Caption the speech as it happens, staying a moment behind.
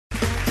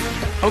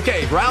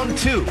Okay, round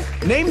two.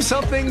 Name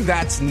something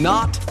that's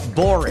not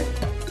boring.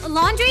 A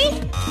laundry?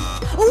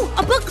 Ooh,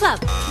 a book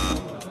club.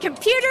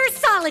 Computer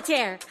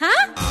solitaire,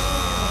 huh?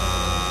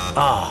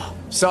 Ah,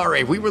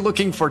 sorry, we were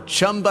looking for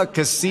Chumba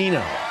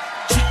Casino.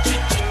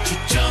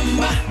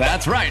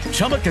 That's right,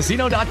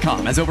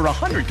 ChumbaCasino.com has over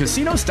 100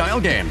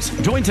 casino-style games.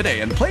 Join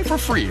today and play for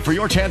free for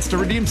your chance to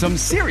redeem some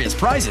serious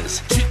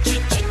prizes.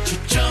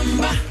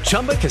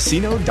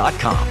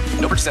 ChumbaCasino.com.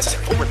 No purchase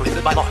necessary. Void where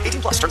prohibited by law.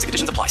 18 plus. Terms and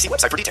conditions apply. See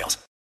website for details.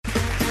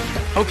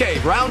 Okay,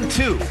 round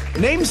two.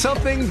 Name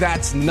something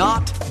that's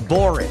not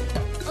boring.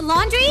 A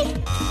laundry?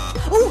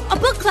 Ooh, a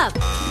book club.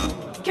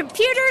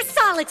 Computer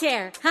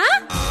solitaire,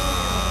 huh?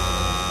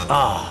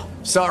 Ah,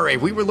 sorry,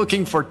 we were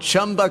looking for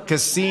Chumba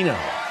Casino.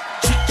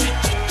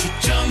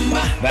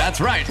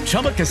 That's right,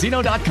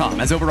 ChumbaCasino.com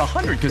has over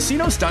 100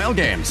 casino-style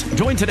games.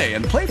 Join today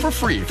and play for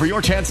free for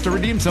your chance to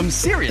redeem some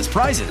serious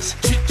prizes.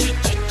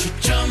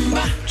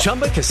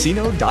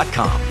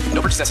 ChumbaCasino.com.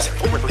 No purchase necessary.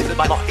 Void where prohibited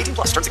by law. 18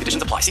 plus. Terms and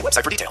conditions apply. See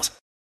website for details.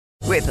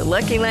 With the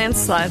Lucky Land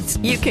Slots,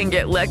 you can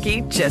get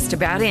lucky just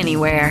about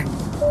anywhere.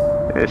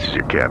 This is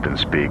your captain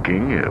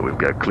speaking. We've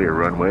got clear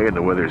runway and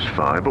the weather's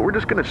fine, but we're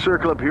just going to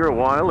circle up here a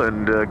while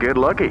and get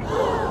lucky.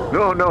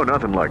 No,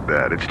 nothing like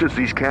that. It's just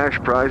these cash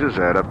prizes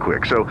add up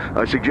quick. So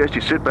I suggest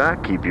you sit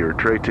back, keep your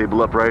tray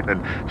table upright,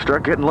 and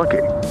start getting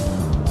lucky.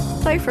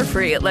 Play for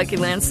free at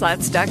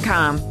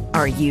LuckyLandSlots.com.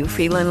 Are you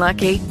feeling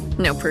lucky?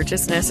 No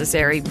purchase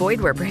necessary.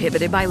 Void where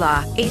prohibited by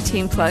law.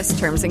 18 plus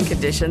terms and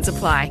conditions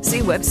apply. See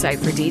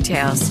website for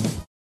details.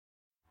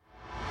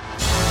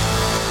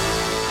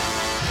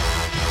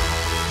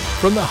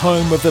 From the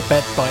home of the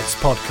BetBites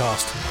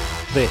podcast,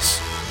 this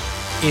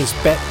is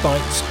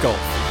BetBites Golf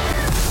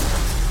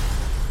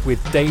with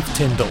Dave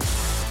Tindall.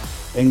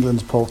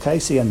 England's Paul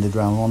Casey ended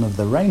round one of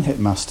the rain-hit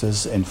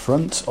Masters in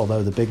front,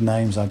 although the big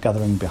names are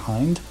gathering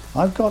behind.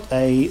 I've got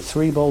a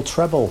 3-ball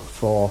treble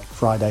for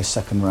Friday's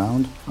second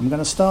round. I'm going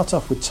to start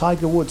off with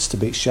Tiger Woods to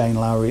beat Shane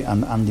Lowry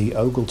and Andy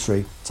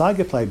Ogletree.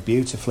 Tiger played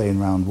beautifully in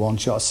round one,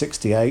 shot a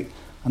 68,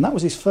 and that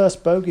was his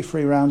first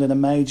bogey-free round in a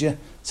major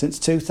since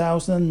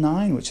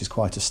 2009, which is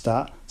quite a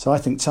stat. So I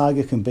think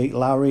Tiger can beat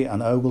Lowry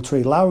and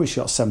Ogletree. Lowry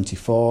shot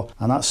 74,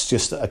 and that's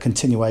just a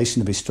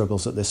continuation of his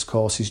struggles at this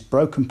course. He's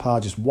broken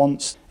par just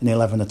once in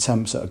 11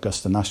 attempts at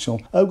Augusta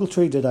National.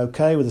 Ogletree did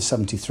okay with a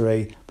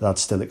 73, but I'd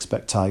still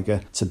expect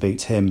Tiger to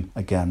beat him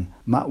again.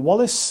 Matt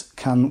Wallace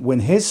can win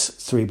his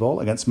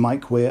 3-ball against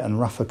Mike Weir and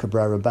Rafa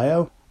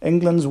Cabrera-Bello.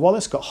 England's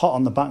Wallace got hot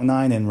on the back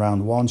nine in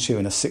round one,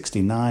 shooting a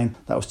 69.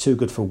 That was too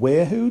good for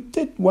Weir, who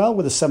did well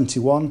with a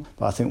 71,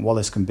 but I think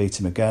Wallace can beat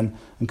him again.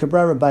 And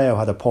Cabrera-Bello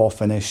had a poor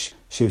finish,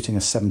 shooting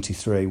a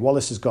 73.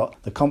 Wallace has got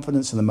the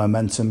confidence and the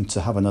momentum to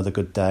have another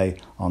good day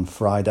on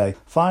Friday.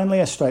 Finally,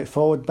 a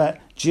straightforward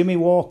bet, Jimmy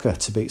Walker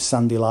to beat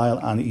Sandy Lyle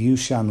and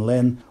Yushan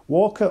Lin.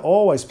 Walker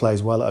always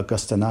plays well at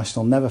Augusta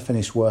National, never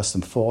finished worse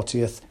than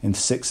 40th in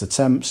 6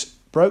 attempts.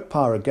 Broke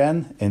par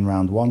again in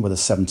round one with a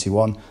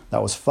 71.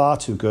 That was far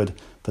too good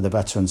for the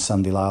veteran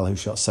Sandy Lyle, who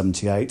shot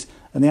 78,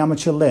 and the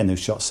amateur Lin, who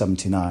shot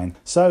 79.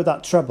 So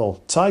that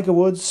treble, Tiger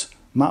Woods,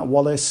 Matt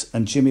Wallace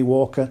and Jimmy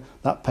Walker,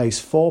 that pays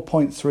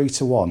 4.3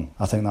 to 1.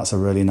 I think that's a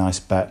really nice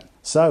bet.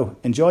 So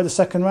enjoy the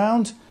second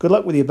round, good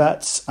luck with your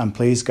bets, and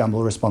please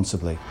gamble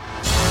responsibly.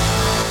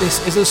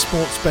 This is a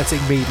sports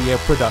betting media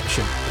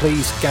production.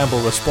 Please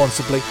gamble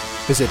responsibly.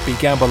 Visit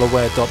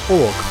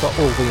begambleaware.org for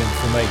all the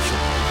information.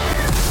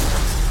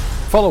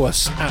 Follow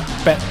us at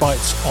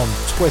BetBites on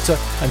Twitter,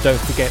 and don't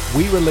forget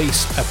we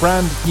release a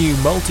brand new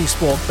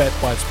multi-sport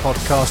BetBites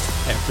podcast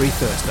every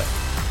Thursday.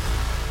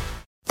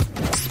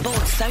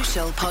 Sports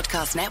Social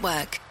Podcast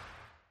Network.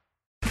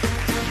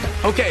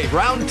 Okay,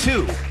 round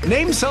two.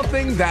 Name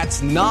something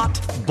that's not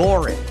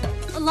boring.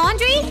 A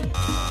laundry?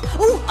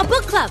 Ooh, a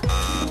book club.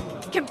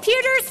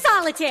 Computer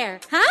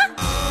solitaire, huh?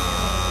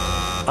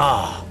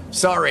 Ah,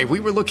 sorry, we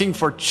were looking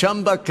for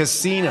Chumba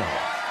Casino.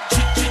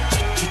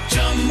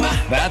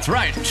 That's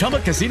right,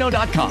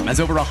 ChumbaCasino.com has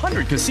over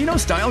 100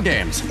 casino-style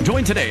games.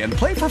 Join today and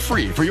play for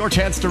free for your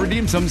chance to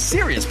redeem some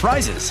serious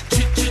prizes.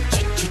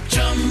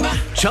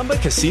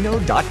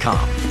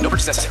 ChumbaCasino.com. No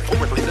purchase necessary. Void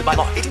where prohibited by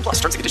law. 18 plus.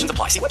 Terms and conditions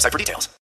apply. See website for details.